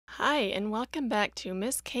Hi, and welcome back to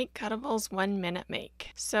Miss Kate Cuttables 1 Minute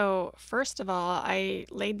Make. So, first of all, I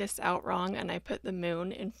laid this out wrong and I put the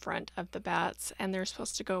moon in front of the bats, and they're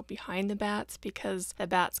supposed to go behind the bats because the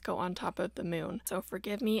bats go on top of the moon. So,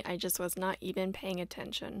 forgive me, I just was not even paying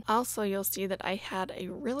attention. Also, you'll see that I had a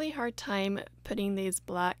really hard time putting these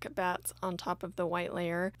black bats on top of the white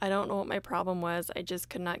layer. I don't know what my problem was, I just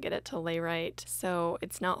could not get it to lay right. So,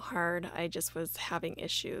 it's not hard, I just was having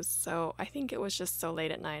issues. So, I think it was just so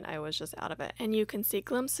late at night I was just out of it. And you can see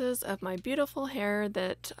glimpses of my beautiful hair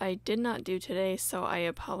that I did not do today, so I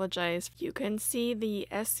apologize. You can see the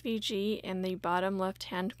SVG in the bottom left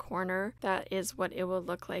hand corner. That is what it will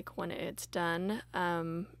look like when it's done.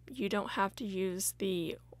 You don't have to use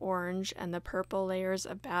the orange and the purple layers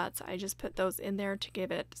of bats. I just put those in there to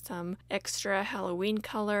give it some extra Halloween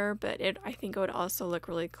color, but I think it would also look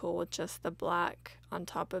really cool with just the black on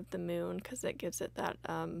top of the moon because it gives it that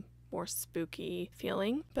more spooky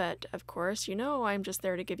feeling. But of course, you know, I'm just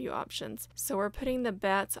there to give you options. So we're putting the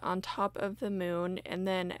bats on top of the moon, and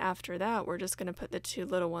then after that we're just going to put the two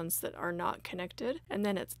little ones that are not connected, and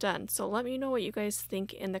then it's done. So let me know what you guys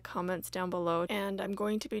think in the comments down below. And I'm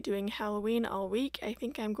going to be doing Halloween all week. I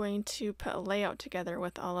think I'm going to put a layout together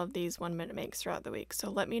with all of these 1 minute makes throughout the week. So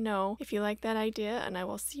let me know if you like that idea, and I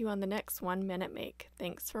will see you on the next 1 minute make.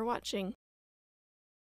 Thanks for watching.